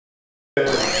All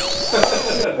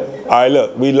right,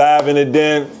 look, we live in the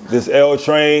den. This L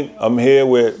Train. I'm here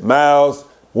with Miles,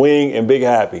 Wing, and Big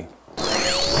Happy.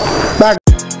 Back.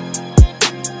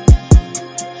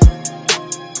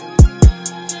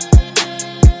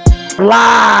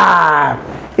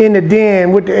 Live in the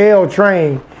den with the L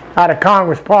Train out of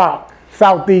Congress Park,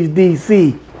 Southeast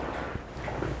DC.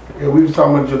 Yeah, we was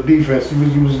talking about your defense.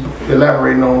 You was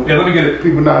elaborating on. Yeah, let me get it.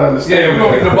 People not understanding. Yeah, we're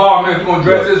gonna get the ball, man. We're gonna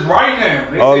address this right now.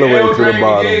 They All the way L to the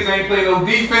bottom. Gigs ain't playing no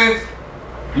defense.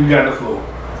 You got the floor.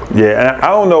 Yeah, and I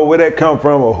don't know where that come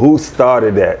from or who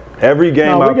started that. Every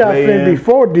game I play in.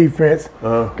 Before defense.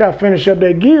 Got to finish up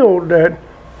that guild. Did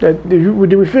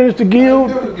we finish the guild?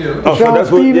 Oh, so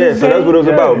that's what. Yeah, so that's what it was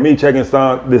about. Me checking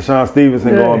Deshaun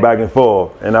Stevenson going back and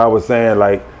forth, and I was saying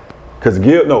like, cause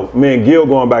Gil, no, me and Gil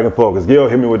going back and forth, cause Gil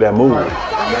hit me with that move.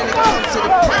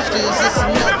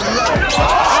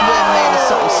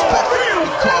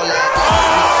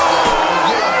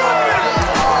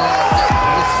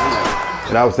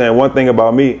 And I was saying one thing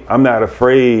about me, I'm not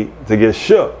afraid to get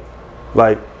shook.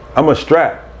 Like, I'm a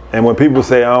strap. And when people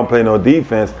say I don't play no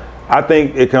defense, I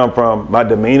think it come from my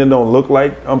demeanor don't look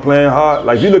like I'm playing hard.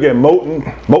 Like, you look at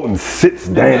Moten sits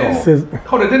down.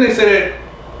 Hold on, then they said,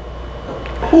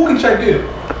 who can check Gil?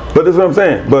 But that's what I'm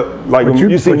saying. But like when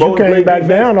you see Moten came back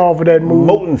down off of that move.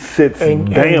 Moten sits down. And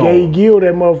gave Gil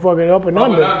that motherfucking up and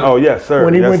under. Oh, yes, sir.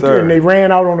 When he went through and they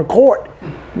ran out on the court.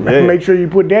 Yeah. Make sure you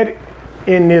put that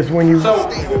in this when you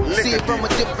see it from a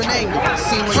different angle.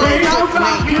 See when you're different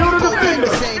angle. Both had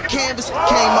the same canvas,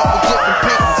 came up with different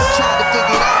paintings. Tried to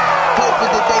figure it out,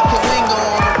 hoping that they could linger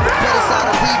on it. But it's out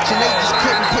of reach and they just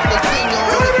couldn't put their finger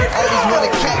on it. Always want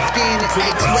a cat skin and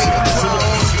X-ray to try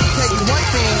on. Tell you one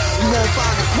thing, you won't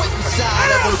find the quick side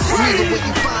of them. Neither will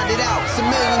you find it out. It's a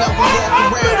million of them walking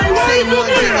around, same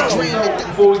ones in a dream.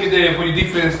 Before we get there, for your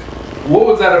defense, what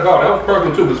was that about? That was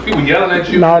personal too, because people yelling at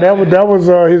you. No, that was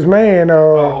his man.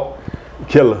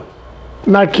 Killer.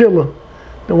 Not Killer.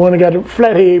 The one that got the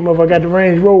flathead motherfucker, got the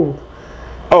Range Rover.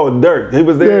 Oh, Dirk. He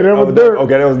was there. Yeah, that was Dirk.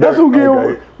 Okay, that was Dirk. That's who Gil.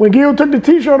 Okay. When Gil took the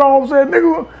T-shirt off, said,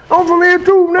 "Nigga, I'm from here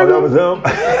too, nigga." Oh, that was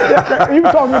him. He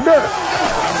was talking to Dirk.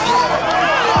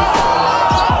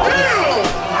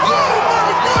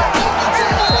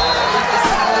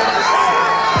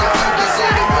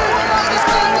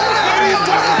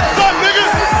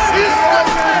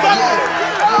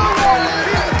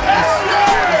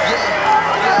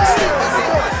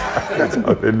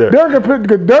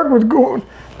 Dirk was going,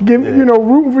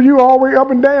 rooting for you all the way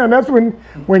up and down. That's when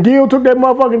Gil took that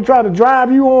motherfucker and tried to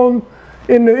drive you on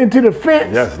into the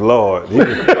fence. Yes, Lord. He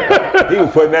was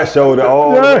putting that shoulder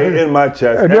all the way in my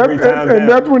chest every time. And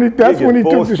that's when he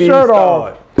took the shirt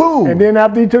off. Boom. And then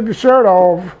after he took the shirt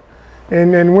off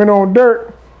and then went on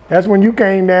Dirk, that's when you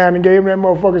came down and gave him that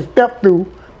motherfucker step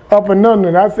through. Up and under,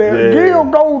 and I said, Gil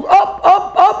goes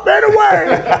up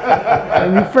anyway.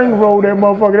 And you finger rolled that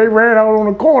motherfucker. They ran out on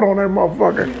the court on that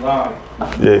motherfucker.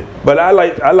 Yeah, but I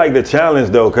like the challenge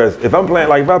though, because if I'm playing,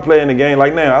 like if I play in the game,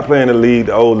 like now I play in the league,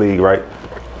 the old league, right?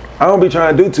 I don't be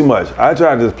trying to do too much. I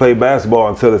try to just play basketball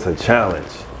until it's a challenge.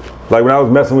 Like when I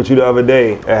was messing with you the other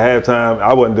day at halftime,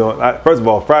 I wasn't doing. First of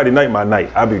all, Friday night my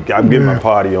night. I'm getting my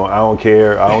party on. I don't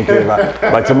care. If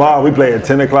like tomorrow we play at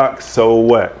 10 o'clock. So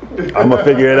what? I'm gonna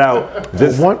figure it out.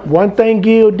 Just one thing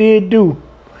Gil did do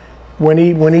when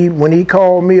he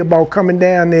called me about coming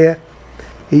down there,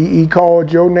 he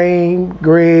called your name,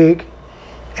 Greg,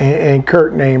 and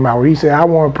Kurt name out. He said I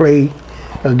want to play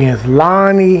against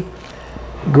Lonnie,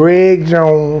 Greg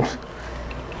Jones,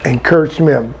 and Kurt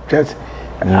Smith.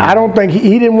 I don't think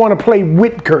he didn't want to play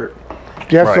with Kurt.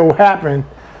 Just so happened,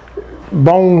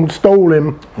 Bone stole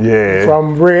him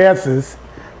from Ray Esses,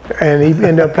 and he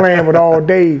ended up playing with All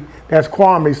Day. That's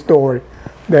Kwame's story,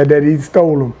 that he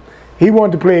stole him. He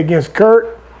wanted to play against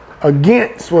Kurt.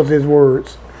 Against was his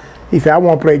words. He said, I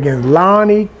want to play against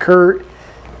Lonnie, Kurt,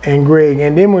 and Greg.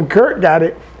 And then when Kurt got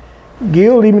it,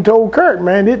 Gil even told Kurt,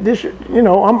 man, this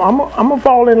I'm gonna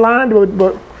fall in line,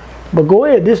 but go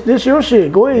ahead, this your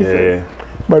shit. Go ahead. Yeah.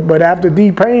 But after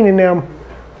D-Payne and them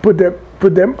put that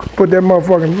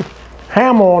motherfucking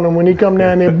hammer on him when he come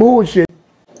down there bullshit.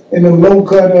 And the low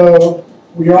cut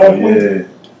we all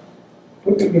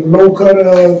put the low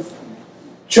cut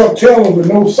Chuck Taylor with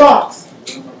no socks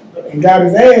and got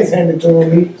his ass handed to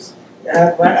him.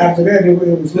 After that it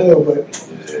was hell, but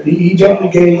he definitely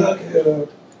gave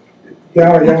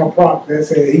y'all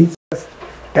props.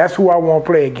 That's who I want to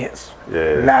play against.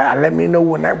 Yeah. Now, let me know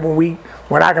when I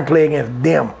can play against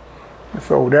them.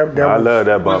 So I love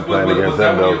that bump playing against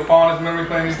him though. Was that your fondest memory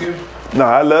playing against you? No,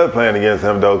 I love playing against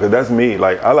him though, because that's me.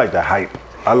 Like I like the hype.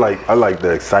 I like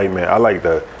the excitement. I like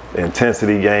the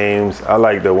intensity games. I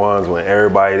like the ones when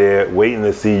everybody there waiting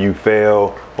to see you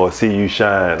fail or see you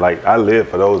shine. Like, I live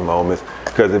for those moments.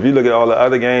 Because if you look at all the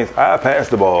other games, I pass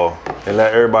the ball and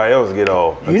let everybody else get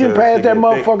off. You didn't pass that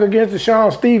motherfucker against the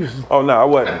Sean Stevenson. Oh, no, I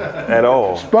wasn't at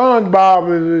all.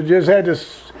 SpongeBob just had to,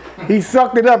 he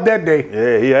sucked it up that day.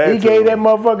 Yeah, he had He gave that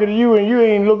motherfucker to you and you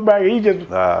ain't look back. He just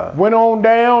went on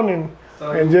down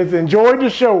and just enjoyed the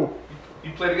show.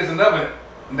 You played against another.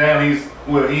 Now he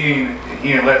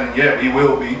ain't legend yet, but he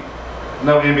will be.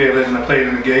 Another NBA legend that played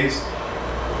in the Gates.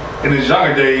 In his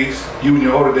younger days, you in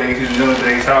your older days, his younger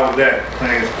days, how was that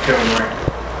playing against Kevin Durant?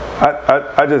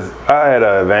 I had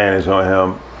an advantage on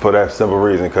him for that simple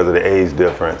reason because of the age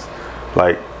difference.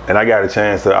 Like, and I got a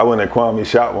chance to, I went to Kwame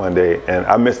shot one day and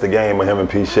I missed the game when him and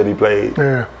P. Shitty played.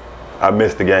 Yeah. I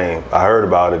missed the game. I heard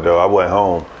about it though, I wasn't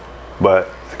home. But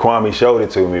Kwame showed it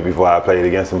to me before I played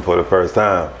against him for the first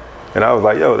time. And I was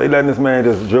like, yo, they letting this man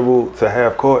just dribble to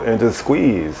half court and just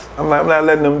squeeze. I'm like, I'm not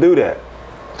letting them do that.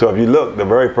 So if you look, the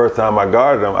very first time I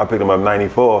guarded him, I picked him up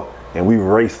 94, and we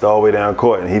raced all the way down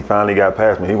court, and he finally got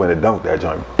past me. He went and dunked that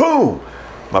joint. Boom!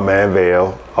 My man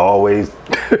Vail, always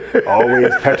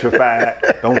petrified.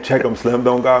 Don't check him, Slim,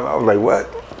 don't guard him. I was like, what?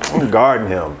 I'm guarding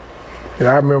him. And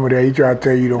I remember that. He tried to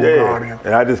tell you don't guard him.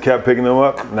 And I just kept picking him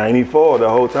up 94 the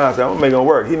whole time. I said, I'm gonna make him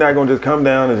work. He's not gonna just come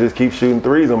down and just keep shooting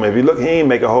threes on me. If you look, he ain't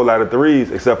make a whole lot of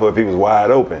threes except for if he was wide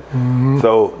open.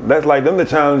 So that's like them the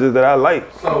challenges that I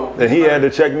like. So and he had to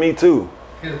check me too.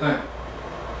 Here's the thing.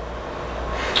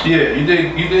 Yeah, you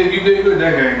did good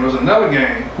that game. There was another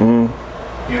game.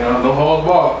 You know, no holds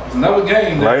barred. It's another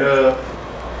game that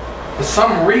for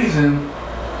some reason,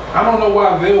 I don't know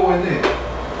why Vail wasn't there.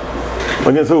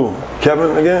 Against who?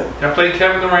 Kevin again? I played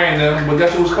Kevin Durant then, but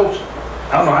guess who was coaching?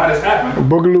 I don't know how this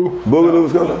happened. Boogaloo. Boogaloo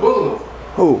was coaching? Boogaloo.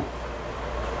 Who?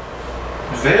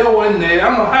 Vail wasn't there. I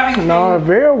don't know how he came. No,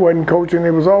 Vail wasn't coaching. It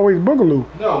was always Boogaloo.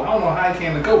 No, I don't know how he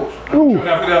came to coach. Who? I'm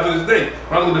trying to figure out to this day.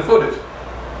 When I look at the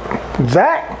footage.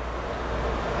 Zach?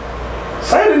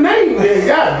 Say the name then,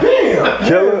 goddamn.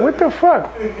 Killer? What the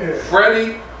fuck?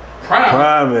 Freddie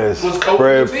Primus was coaching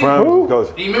Fred the team. Primus was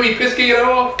coaching. You remember he pissed KD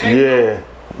off? Yeah.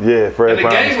 Yeah, Fred And the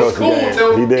Primus game was cool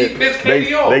until he pissed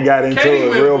KD off. They got into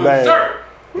KD it real went bad. berserk.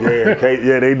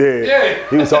 Yeah, they did. Yeah.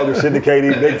 He was talking shit to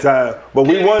KD big time. But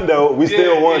we won though. We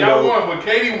still won though. Y'all won, but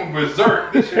KD went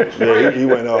berserk. This shit was Yeah, crazy. he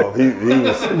went off. He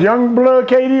was Young blood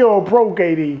KD or pro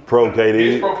KD? pro KD.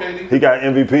 He's pro KD. He got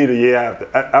MVP the year after.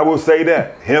 I will say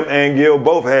that. Him and Gil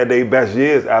both had their best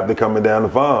years after coming down the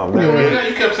farm. Yeah.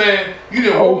 You kept saying, you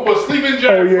know, who was sleeping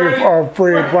Jack? Oh yeah,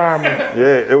 Fred Primus.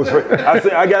 Yeah, it was.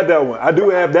 I got that one. I do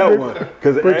have that one.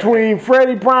 Between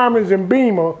Freddie Primus and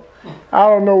Beamer, I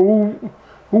don't know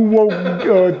who woke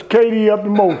KD up the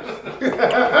most.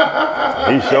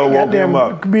 He sure woke him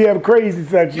up. Be a crazy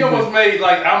section. He almost made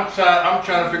like I'm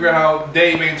trying to figure out how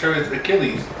Dave maintained his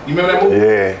Achilles. You remember that movie?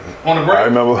 Yeah. On the break. I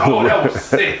remember. Oh, that was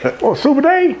sick. Oh, Super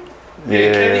Dave?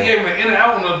 Yeah, KD gave him an in and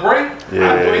out on the break.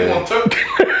 Yeah. I thought he was gonna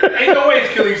turn. Ain't no way his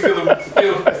Achilles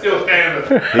still standing.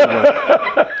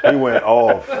 He went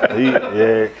off.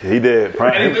 He did.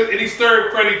 And he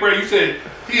stirred Freddie. You said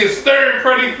he is stirring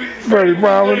Freddie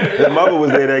Primus. His mother was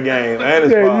there that game. And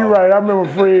his Yeah, mom. you're right. I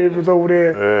remember Fred was over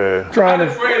there trying How to.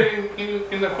 did Fred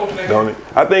in the coaching that Don't game?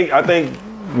 he? I think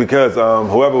because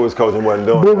whoever was coaching wasn't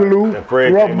doing Boogaloo. it. And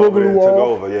Fred Rubbed came over and Boogaloo took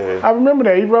off. over. Yeah. I remember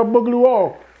that. He rubbed Boogaloo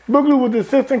off. Boogaloo was the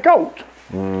assistant coach.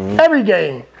 Every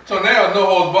game. So now no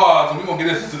holds barred. So we're gonna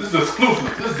get this. This is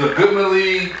exclusive. This is a Goodman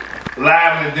League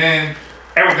live and then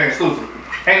everything exclusive.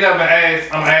 Ain't never been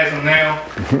asked. I'm gonna ask him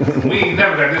now. We ain't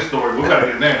never got this story. We gotta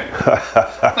get it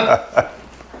now.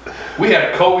 We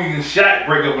had a Kobe and Shaq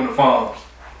breakup in the farms.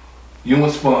 You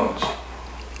and Sponge.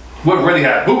 What really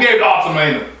happened? Who gave the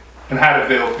ultimatum? And how did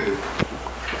Vail feel?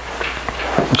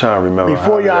 I'm trying to remember.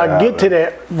 Before y'all get to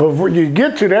that, before you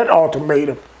get to that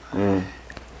ultimatum,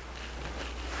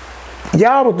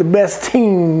 y'all was the best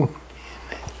team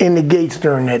in the Gates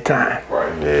during that time.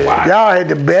 Right. Yeah. Wow. Y'all had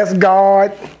the best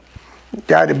guard,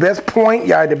 y'all had the best point,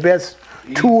 y'all had the best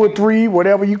 2 or 3,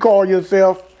 whatever you call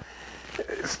yourself.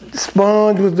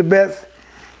 Sponge was the best.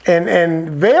 And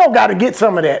Vail got to get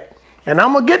some of that. And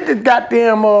I'm going to get the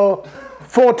goddamn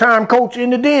full-time coach in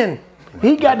the den.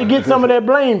 He got to get some of that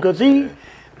blame because he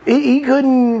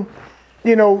couldn't,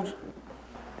 you know,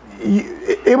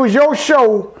 it was your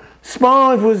show.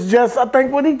 Sponge was just, I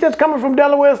think, was he just coming from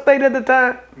Delaware State at the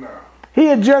time? No. He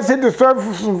had just hit the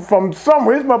surface from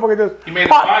somewhere. His motherfucker just He made the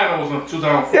finals in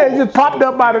 2004. Yeah, it just popped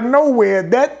up out of nowhere.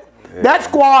 That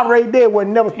squad right there was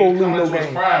never supposed to lose no He was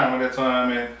game. prime at that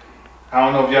time, and I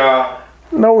don't know if y'all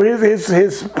No,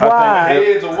 his pride.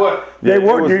 Heads or what? They Yeah,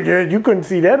 were. You couldn't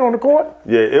see that on the court.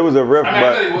 Yeah, it was a riff. I mean,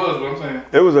 I know he was, but I'm saying.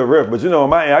 It was a riff, but you know,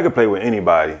 my end, I could play with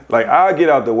anybody. Like I get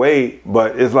out the way,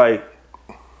 but it's like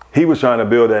he was trying to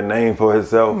build that name for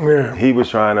himself. Yeah. He was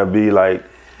trying to be like,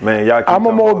 man, y'all. I'm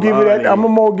gonna more give it. I'm gonna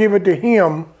more give it to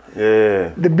him. Yeah.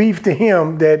 The beef to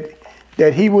him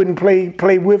that he wouldn't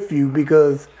play with you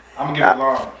because. I'm gonna give it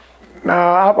Lonnie.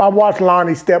 Nah, I watched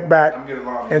Lonnie step back I'm gonna give it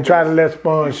Lonnie. and try to let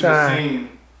Sponge shine.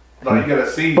 Like you gotta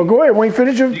see. But go ahead, when you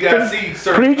finish your, You gotta see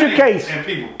certain plead your things case. and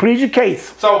people. Plead your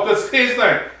case. So, cause here's the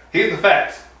thing. Here's the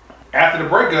facts. After the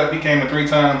breakup, he became a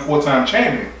 3-time, 4-time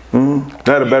champion.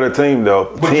 They had a better team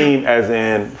though. But Team as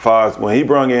in Foz. When he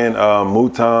brought in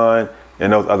Muton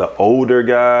and those other older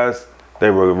guys, they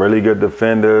were really good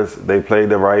defenders. They played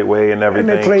the right way and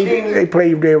everything. And they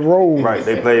played their role. Right,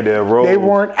 they played their role. They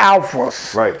weren't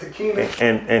alphas. Right.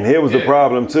 And here was the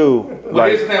problem too. But Like,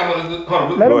 here's the thing. Hold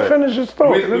on. Let Go him ahead. finish his The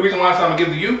story. reason why I'm gonna give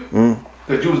it to you,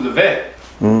 because you was the vet.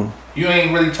 You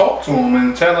ain't really talk to him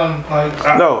and tell him like.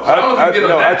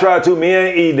 I tried to. Me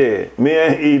and E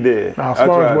did. Nah, I Sponge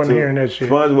tried wasn't to. hearing that shit.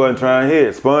 Sponge wasn't trying to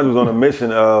hear. Sponge was on a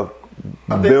mission of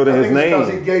building his Because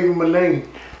he name. gave him a name.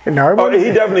 No, Oh,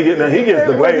 he definitely gets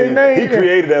the blame. He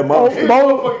created that monster.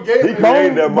 He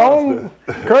created that monster.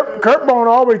 Kurt Bone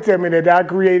always tell me that I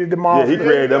created the Yeah, monster. he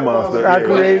created that monster. I Yeah.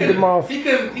 created the monster. He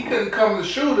couldn't come to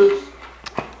shooters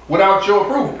without your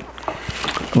approval.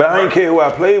 But I didn't care who I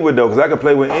played with though, because I could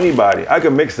play with anybody. I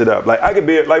could mix it up. Like I could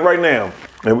be like right now.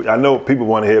 And I know people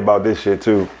want to hear about this shit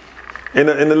too. In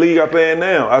the league I play in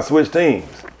now, I switch teams.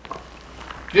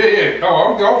 Yeah.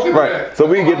 Oh, I'll get Right. that. So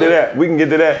we can get to that. We can get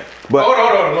to that. But Hold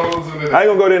on. Listen to this. I ain't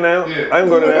gonna go there now. Yeah. I ain't gonna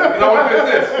go there now. No, I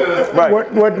finish this. 'Cause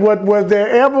Right. What was there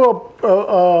ever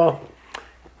a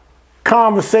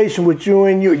conversation with you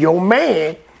and your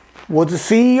man was the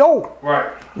CEO? Right.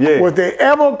 Yeah. Was there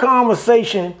ever a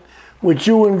conversation with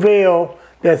you and Vale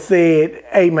that said,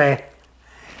 "Hey man,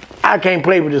 I can't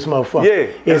play with this motherfucker. Yeah.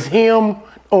 It's him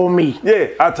or me." Yeah,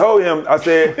 I told him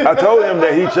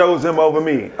that he chose him over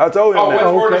me. I told him Oh, that.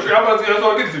 what's word of the street? I'm about to that's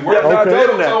what I get to. Yeah, Word no, I of the told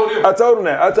street. him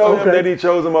that. I told him Okay. that he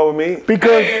chose him over me.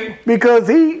 Because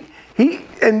he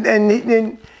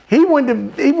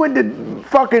went to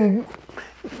fucking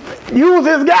use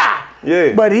his guy. Yeah.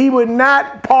 But he would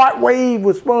not part ways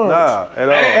with Sponge. Nah, at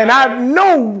all. And I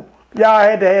know y'all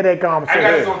had to have that I got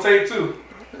conversation. this on tape too.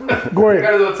 Go I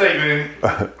got ahead. this on tape, man.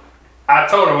 I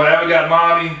told him whenever I got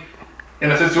Lonnie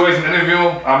in a situation interview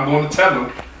him, I'm going to tell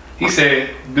him. He said,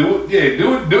 "Do it,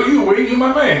 do you? Where you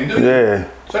my man? Do you?" Yeah.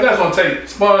 So that's on tape.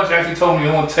 Sponge actually told me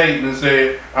on tape and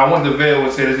said, "I went to Vail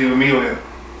and said it's either me or him."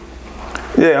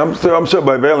 Yeah, I'm sure,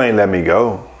 but Vale ain't let me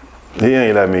go. He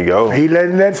ain't let me go. He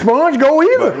letting that Sponge go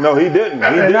either. No, he didn't. He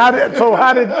And didn't. so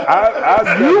how did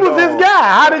you was his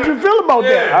guy? How did you feel about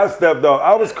that? I stepped off.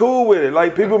 I was cool with it.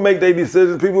 Like people make their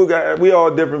decisions. We all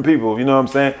different people. You know what I'm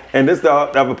saying? And this the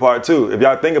other part too. If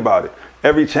y'all think about it,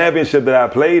 every championship that I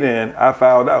played in, I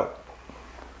fouled out.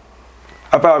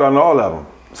 I fouled on all of them.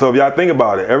 So if y'all think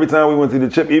about it, every time we went to the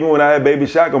chip, even when I had Baby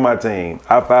Shaq on my team,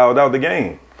 I fouled out the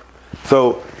game.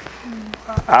 So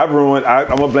I'm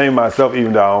gonna blame myself,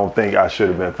 even though I don't think I should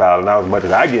have been fouled. Not as much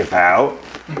as I get fouled.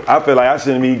 I feel like I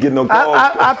shouldn't be getting no calls.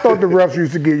 I thought the refs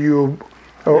used to give you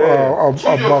a To your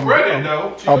bum credit,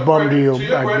 though. To a your bum credit, deal To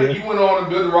your back credit, then. you went on and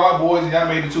built the Raw Boys and y'all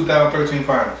made the 2013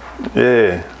 finals.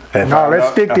 Yeah. And No, let's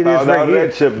stick to this right here.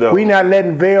 That chip, though. We not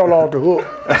letting Vale off the hook.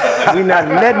 We not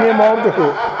letting him off the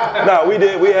hook. No, we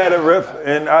did. We had a riff,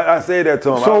 and I said that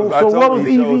to him. So what was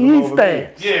Eazy-E's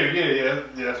stance?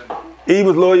 Yeah. He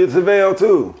was loyal to Vale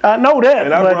too. I know that,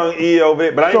 And I but brought E over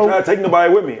it, but I didn't try to take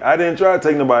nobody with me. I didn't try to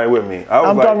take nobody with me. I was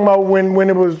I'm like, talking about when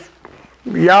it was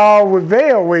y'all with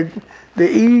Vale, with the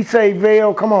E say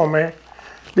Vale, come on man.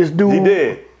 This dude He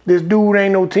did. This dude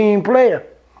ain't no team player.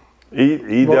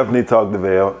 He definitely talked to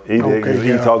Vale. He did. Okay, 'Cause he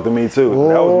yeah. talked to me too.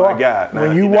 That was my guy.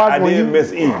 When you watch- I when did you-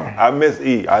 miss E. I missed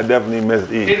E. I definitely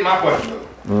missed E. Here's my question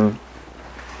though.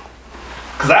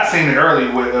 Because I seen it early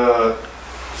with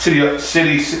City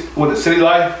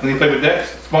Life when he played with Dex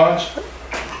Sponge.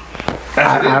 That's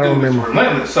I this don't dude was remember.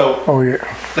 relentless. So Oh yeah.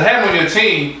 to have him on your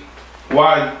team,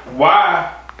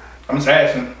 why? I'm just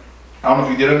asking. I don't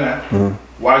know if you did or not.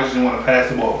 Why you just didn't want to pass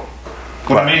the ball?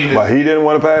 What I mean is, But he didn't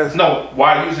want to pass? no.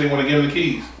 Why you just didn't want to give him the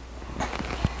keys?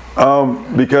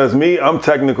 Because me, I'm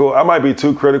technical. I might be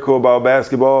too critical about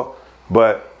basketball,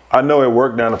 but I know it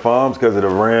worked down the farms because of the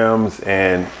rims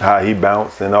and how he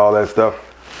bounced and all that stuff.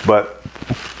 But,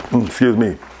 excuse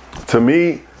me, to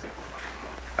me,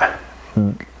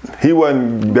 he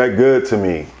wasn't that good to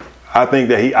me. I think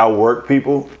that he outworked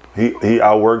people. He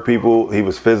outworked people. He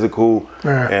was physical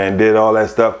Yeah. and did all that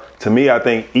stuff. To me, I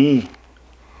think E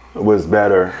was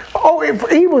better. Oh,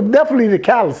 he was definitely the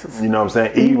calluses. You know what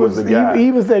I'm saying? E was the guy.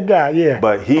 He was that guy, yeah.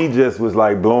 But he just was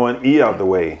like blowing E out the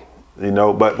way, you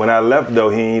know. But when I left though,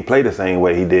 he ain't play the same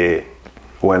way he did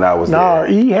when I was there. Nah,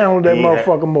 he handled that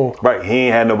motherfucker more. Right, he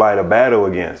ain't had nobody to battle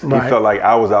against. Right. He felt like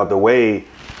I was out the way,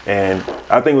 and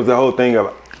I think it was the whole thing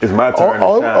of it's my turn to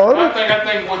shine. I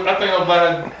think I'm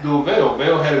glad I do Vail.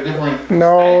 Vail had a different.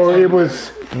 No, it was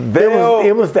Vail.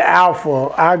 It was the alpha.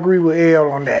 I agree with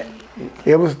L on that.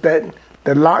 It was the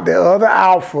other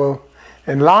alpha,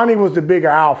 and Lonnie was the bigger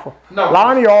alpha. No,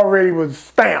 Lonnie already was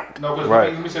stamped. No, because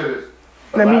Right. let me say this.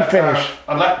 Let me finish.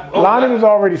 Lonnie was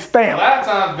already A stamped. lot of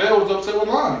times Vail was upset with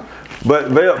Lonnie. But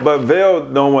Vail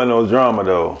don't want no drama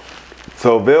though,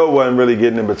 so Vail wasn't really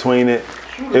getting in between it.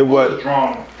 It was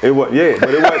drama. It was, yeah, but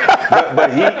it was,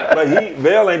 but he,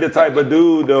 Vail ain't the type of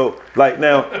dude though. Like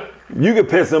now, you could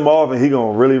piss him off and he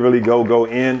gonna really go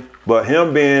in. But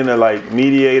him being a like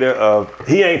mediator of,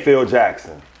 he ain't Phil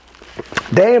Jackson.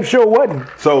 Damn sure wasn't.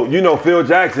 So you know Phil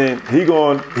Jackson, he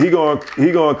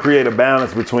gonna create a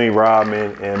balance between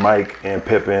Rodman and Mike and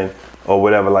Pippen or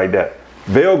whatever like that.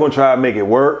 Vail gonna try to make it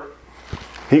work.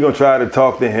 He gonna try to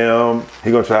talk to him.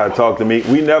 He gonna try to talk to me.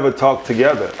 We never talked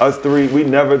together. Us three, we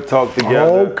never talked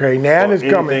together. Okay, now it's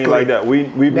coming. Anything like that. We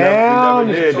Now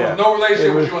never did So that. no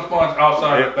relationship with you and Sponge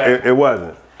outside of that. It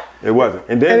wasn't. It wasn't.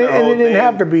 And then And the whole it didn't thing,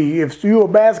 have to be. If you were a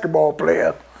basketball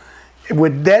player,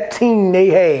 with that team they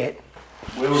had.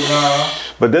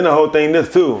 But then the whole thing,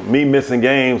 this too, me missing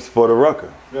games for the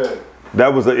Rucker. Yeah.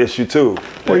 That was an issue too.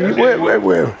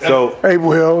 Well. So Hey,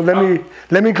 well, let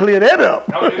me clear that up.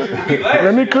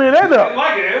 Let me clear that up.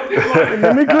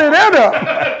 Let me clear that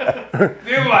up.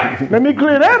 Let me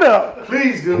clear that up.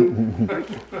 Please do.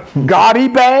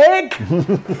 Gotti bag.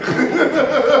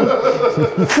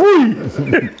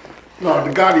 Free. No,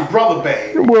 the Gotti brother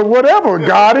bag. Well, whatever.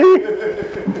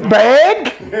 Gotti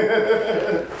bag.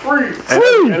 Free.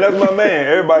 and that's my man.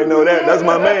 Everybody know that. That's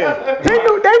my man. They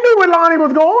knew where Lonnie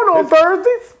was going on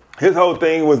Thursdays. His whole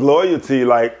thing was loyalty.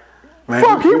 Like, man,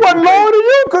 Fuck, he wasn't loyal to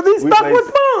you because he stuck play- with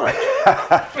Sponge.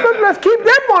 Let's keep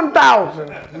that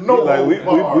 1,000. No,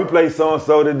 like we play so and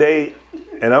so today,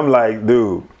 and I'm like,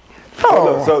 dude.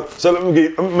 Oh. So let me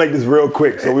make this real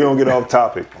quick so we don't get off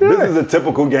topic. This is a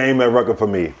typical game at Rucker for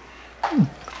me.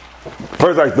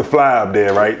 First, I used to fly up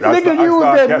there, right? Nigga, you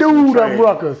was that dude up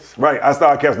Ruckers. Right, I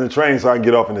started catching the train so I can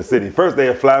get off in the city. First,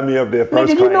 they'd fly me up there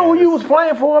first Nigga, you know who you was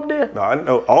playing for up there? No, I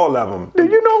know all of them.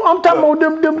 Do you know I'm talking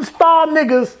about them star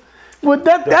niggas? With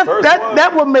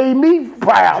that what made me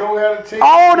proud. Joe had a team.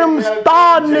 All them He had a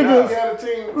star team. He niggas, had a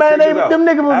team. man, Check it out. them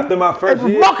niggas was, After my first they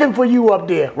was year- bucking for you up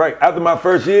there. Right, after my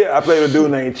first year, I played with a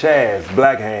dude named Chaz,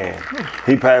 Blackhand.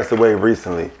 He passed away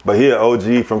recently, but he an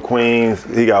OG from Queens.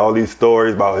 He got all these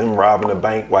stories about him robbing a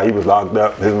bank while he was locked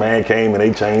up. His man came and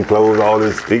they changed clothes, all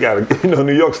this. He got,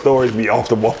 New York stories be off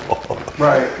the wall.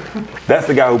 Right. That's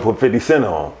the guy who put 50 Cent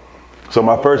on. So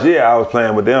my first year, I was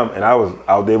playing with them, and I was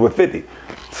out there with 50.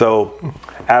 So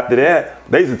after that,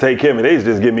 they used to take care of me. They used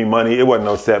to just give me money. It wasn't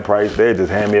no set price. They'd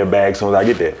just hand me a bag as soon as I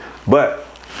get there. But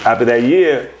after that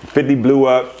year, 50 blew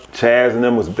up. Chaz and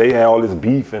them they had all this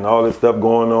beef and all this stuff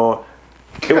going on.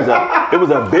 It was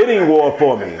a bidding war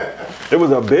for me. It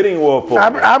was a bidding war for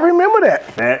me. I remember that.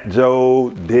 Fat Joe,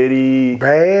 Diddy,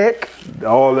 Bag,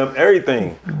 all them,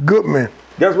 everything. Goodman.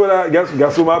 Guess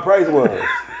what my price was?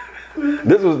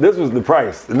 This was the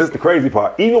price, and this is the crazy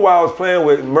part. Even while I was playing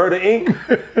with Murder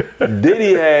Inc.,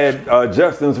 Diddy had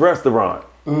Justin's restaurant.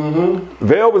 Mm-hmm.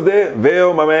 Vail was there.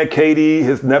 Vail, my man Katie,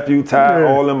 his nephew Ty,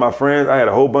 all of them, my friends. I had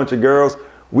a whole bunch of girls.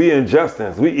 We in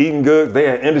Justin's. We eating good. They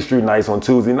had industry nights on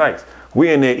Tuesday nights. We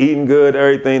in there eating good,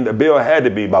 everything. The bill had to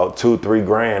be about $2-3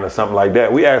 grand or something like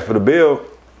that. We asked for the bill.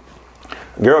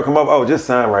 Girl come up, oh, just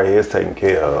sign right here. It's taken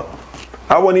care of.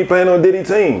 I wasn't even playing on Diddy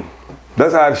team.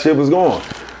 That's how the shit was going.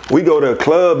 We go to a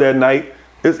club that night.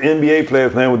 It's NBA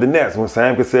players playing with the Nets. When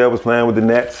Sam Cassell was playing with the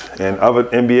Nets and other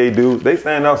NBA dudes, they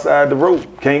stand outside the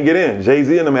rope, can't get in.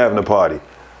 Jay-Z and them having a party.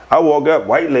 I walk up,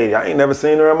 white lady, I ain't never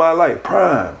seen her in my life.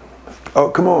 Prime. Oh,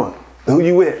 come on. Who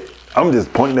you with? I'm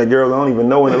just pointing at girls I don't even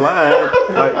know in the line.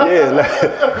 Like,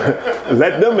 yeah,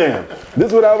 let them in. This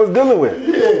is what I was dealing with.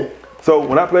 Yeah. So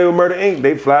when I play with Murder Inc.,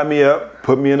 they fly me up,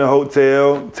 put me in a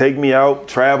hotel, take me out,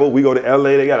 travel. We go to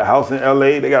LA. They got a house in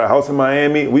LA. They got a house in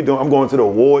Miami. I'm going to the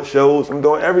award shows. I'm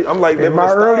like in my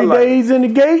early days in the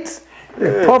gates,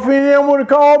 if Puffy and them would have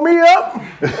called me up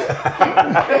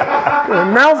to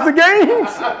announce the games,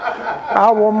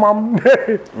 I want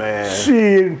my man.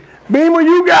 shit. Beamer,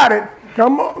 you got it.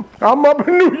 I'm up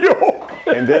in New York.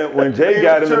 And then when Jay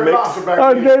got in the mix,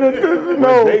 when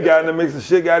Jay got in the mix, the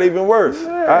shit got even worse.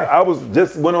 I was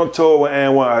just went on tour with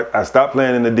N1. I stopped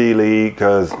playing in the D League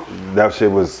because that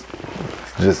shit was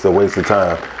just a waste of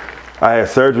time. I had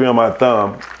surgery on my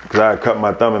thumb because I had cut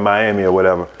my thumb in Miami or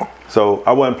whatever. So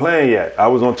I wasn't playing yet. I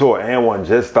was on tour. N1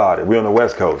 just started. We on the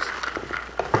West Coast.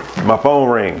 My phone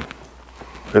ring.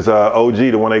 It's OG,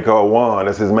 the one they call Juan.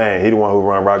 That's his man. He the one who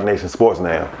run Rock Nation Sports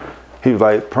now. He was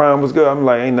like, Prime, what's good? I'm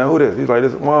like, ain't know who this. He's like,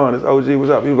 this Juan, this OG,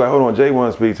 what's up? He was like, hold on, Jay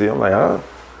wanna speak to you. I'm like, huh?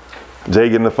 Jay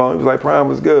getting the phone. He was like, Prime,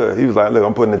 what's good? He was like, look,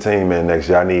 I'm putting the team in next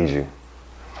year. I need you.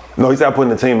 No, he said, I'm putting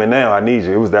the team in now. I need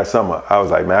you. It was that summer. I was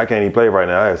like, man, I can't even play right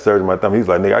now. I had surgery on my thumb. He was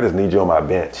like, nigga, I just need you on my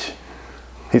bench.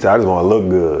 He said, I just want to look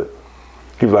good.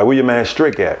 He was like, where your man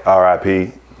Strick at?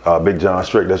 R.I.P. Big John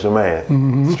Strick, that's your man.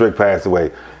 Mm-hmm. Strick passed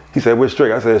away. He said, where's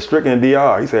Strick? I said, Strick in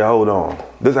DR. He said, hold on.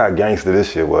 This is how gangster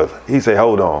this shit was. He said,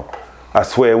 hold on. I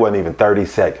swear it wasn't even 30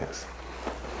 seconds.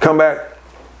 Come back.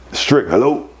 Strick,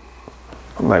 hello?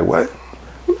 I'm like, what?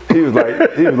 He was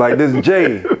like, this is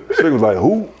Jay. Strick was like,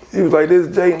 who? He was like, this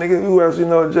is Jay, nigga. Who else you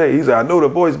know Jay? He said, I know the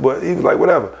voice, but he was like,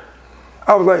 whatever.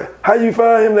 I was like, how you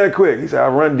find him that quick? He said, I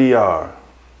run DR.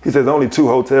 He said, there's only 2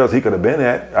 hotels he could have been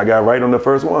at. I got right on the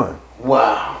first one.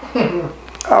 Wow.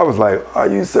 I was like, are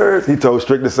you serious? He told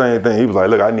Strick the same thing. He was like,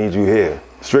 look, I need you here.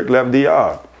 Strick left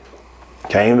DR.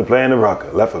 Came to play in the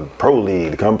Rucker. Left a pro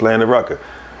league to come play in the Rucker.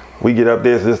 We get up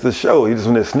there, it's just a show. He just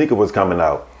when the sneaker was coming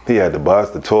out. He had the bus,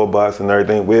 the tour bus and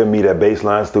everything. We'll meet at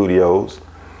Baseline Studios,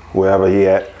 wherever he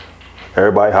at.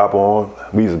 Everybody hop on.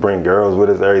 We used to bring girls with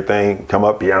us, everything. Come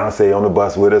up, Beyonce on the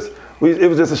bus with us. It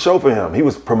was just a show for him. He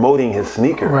was promoting his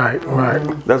sneaker. Right.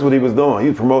 That's what he was doing. He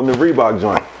was promoting the Reebok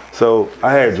joint. So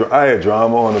I had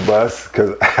drama on the bus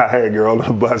because I had a girl on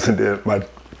the bus, and then my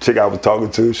chick I was talking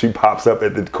to, she pops up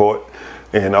at the court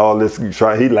and all this,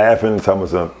 he laughing and telling me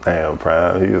something, damn,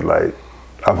 Prime. He was like,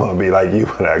 I'm gonna be like you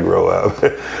when I grow up.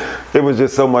 It was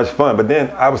just so much fun. But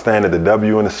then I was staying at the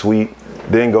W in the suite,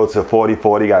 then go to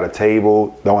 4040, got a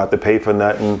table, don't have to pay for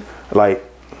nothing. Like,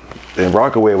 and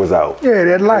Rockaway was out. Yeah,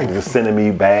 that life. Just sending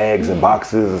me bags and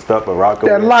boxes and stuff for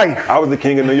Rockaway. That life. I was the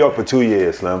king of New York for 2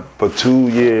 years, Slim. For 2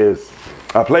 years.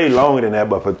 I played longer than that,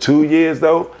 but for 2 years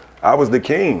though, I was the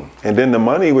king. And then the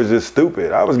money was just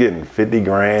stupid. I was getting 50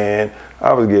 grand.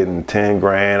 I was getting 10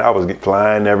 grand. I was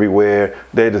flying everywhere.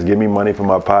 They just give me money from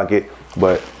my pocket.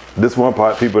 But this one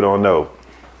part people don't know.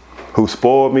 Who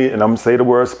spoiled me, and I'm gonna say the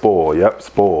word spoiled. Yep,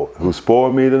 spoiled. Who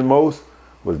spoiled me the most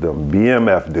was them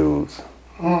BMF dudes.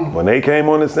 When they came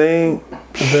on the scene.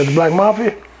 Is that the Black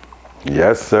Mafia?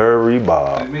 Yes, sir,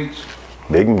 Bob.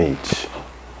 Big Meech.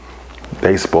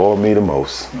 They spoiled me the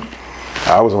most.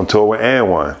 I was on tour with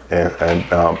N1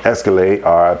 and Escalade,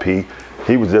 R.I.P.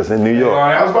 He was just in New York.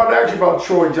 I was about to ask you about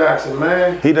Troy Jackson,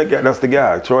 man. That's the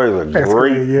guy. Troy is a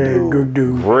great dude. Good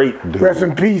dude. Great dude. Rest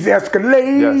in peace,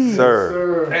 Escalade. Yes,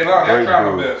 sir. Hey, Lonnie, I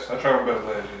tried my best. I tried my best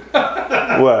last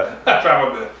year. What? I tried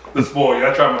my best. The spoil you.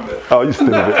 I tried my best. Oh, you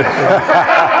stupid.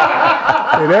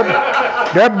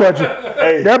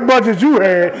 Hey, that budget you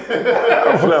had.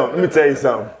 Slim, let me tell you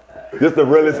something. This the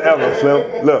realest ever,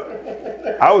 Slim. Look,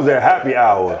 I was at happy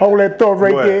hour. Hold that thought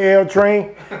right there, L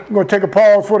Train. We're going to take a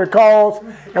pause for the calls,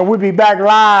 and we'll be back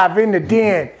live in the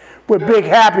den with Big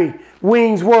Happy,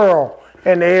 Wings World,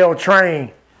 and the L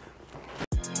Train.